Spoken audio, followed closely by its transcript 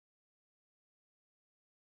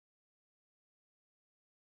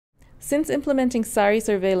Since implementing SARI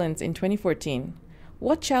surveillance in 2014,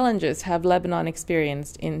 what challenges have Lebanon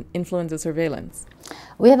experienced in influenza surveillance?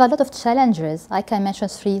 We have a lot of challenges. I can mention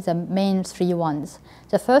the main three ones.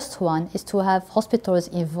 The first one is to have hospitals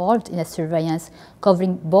involved in a surveillance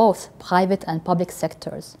covering both private and public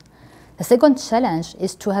sectors. The second challenge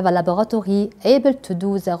is to have a laboratory able to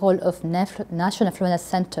do the role of National Influenza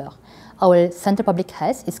Center. Our Center Public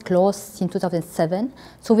Health is closed since 2007,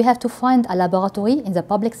 so we have to find a laboratory in the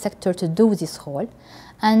public sector to do this role.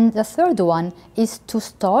 And the third one is to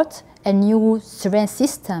start a new surveillance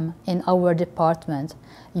system in our department.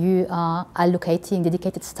 You are allocating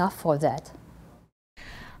dedicated staff for that.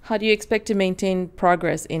 How do you expect to maintain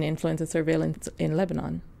progress in influenza surveillance in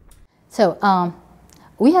Lebanon? So,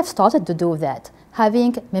 we have started to do that,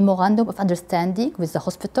 having memorandum of understanding with the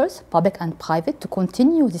hospitals, public and private, to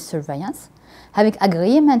continue this surveillance, having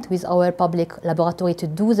agreement with our public laboratory to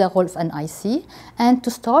do the role of an IC, and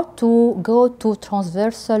to start to go to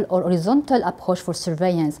transversal or horizontal approach for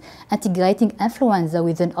surveillance, integrating influenza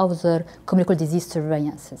within other communicable disease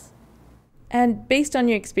surveillances. And based on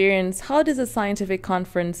your experience, how does a scientific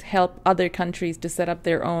conference help other countries to set up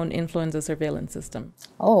their own influenza surveillance system?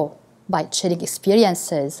 By sharing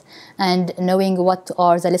experiences and knowing what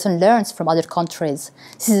are the lessons learned from other countries.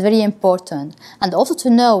 This is very important. And also to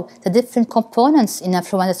know the different components in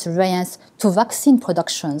influenza surveillance to vaccine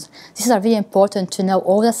productions. These are very important to know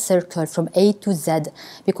all the circle from A to Z,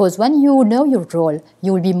 because when you know your role,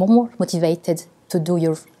 you will be more motivated to do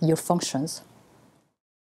your functions.